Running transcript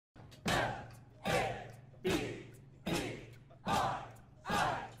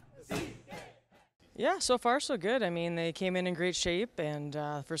Yeah, so far so good. I mean, they came in great shape, and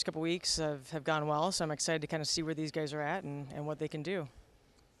the first couple weeks have gone well. So I'm excited to kind of see where these guys are at and what they can do.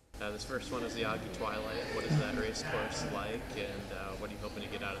 This first one is the Augie Twilight. What is that race course like, and what are you hoping to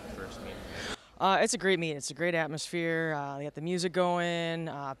get out of the first meet? It's a great meet. It's a great atmosphere. They got the music going.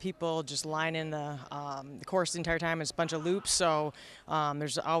 People just lining the course the entire time. It's a bunch of loops, so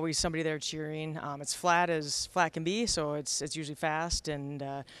there's always somebody there cheering. It's flat as flat can be, so it's usually fast and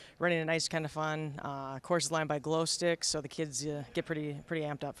running a nice kind of fun. Course is lined by glow sticks, so the kids get pretty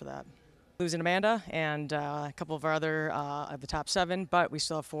amped up for that. Losing Amanda and a couple of our other of the top 7, but we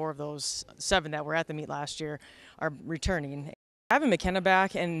still have 4 of those 7 that were at the meet last year are returning. Having Makenna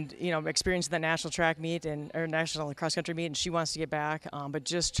back and experiencing the national track meet or national cross country meet, and she wants to get back, but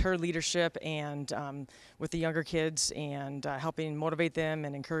just her leadership and with the younger kids and helping motivate them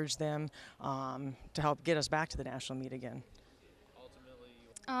and encourage them to help get us back to the national meet again.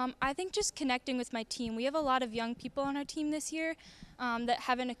 I think just connecting with my team. We have a lot of young people on our team this year that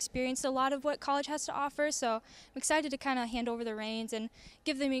haven't experienced a lot of what college has to offer, so I'm excited to kind of hand over the reins and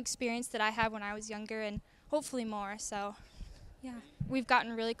give them the experience that I had when I was younger and hopefully more. So, yeah. We've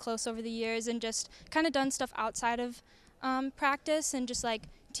gotten really close over the years and just kind of done stuff outside of practice and just like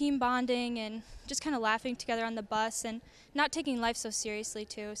team bonding and just kind of laughing together on the bus and not taking life so seriously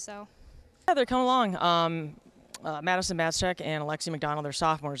too. So, yeah, they're coming along. Madison Batschek and Alexi McDonald are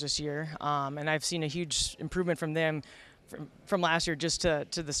sophomores this year, and I've seen a huge improvement from them from last year just to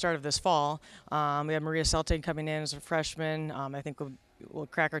the start of this fall. We have Maria Selting coming in as a freshman. I think we'll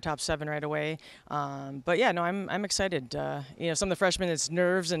crack our top 7 right away. But yeah, no, I'm excited. Some of the freshmen, it's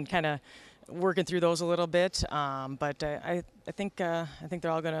nerves and kind of working through those a little bit. But I think they're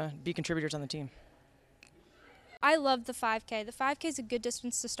all going to be contributors on the team. I love the 5K. The 5K is a good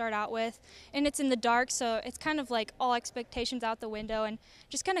distance to start out with, and it's in the dark, so it's kind of like all expectations out the window and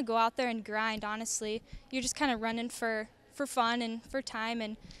just kind of go out there and grind, honestly. You're just kind of running for fun and for time,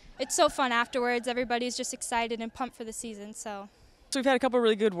 and it's so fun afterwards. Everybody's just excited and pumped for the season. So we've had a couple of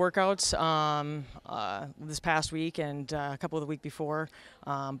really good workouts this past week and a couple of the week before,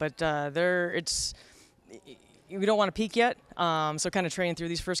 but we don't want to peak yet, so kind of training through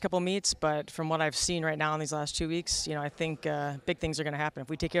these first couple of meets. But from what I've seen right now in these last 2 weeks, I think big things are going to happen. If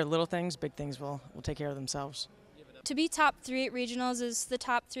we take care of little things, big things will take care of themselves. To be top 3 at regionals is the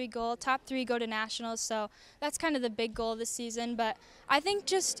top 3 goal. Top 3 go to nationals, so that's kind of the big goal this season. But I think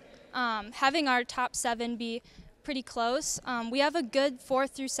just having our top 7 be pretty close. We have a good 4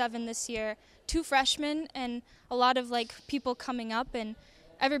 through 7 this year. 2 freshmen and a lot of people coming up, and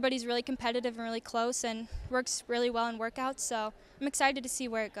everybody's really competitive and really close and works really well in workouts, so I'm excited to see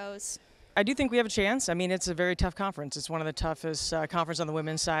where it goes. I do think we have a chance. I mean, it's a very tough conference. It's one of the toughest conference on the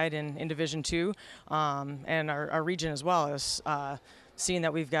women's side in Division II, and our region as well is seeing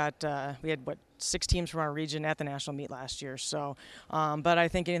that we had 6 teams from our region at the national meet last year. So, but I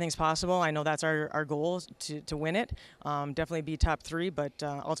think anything's possible. I know that's our goal to win it. Definitely be top 3, but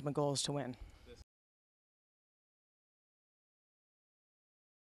ultimate goal is to win.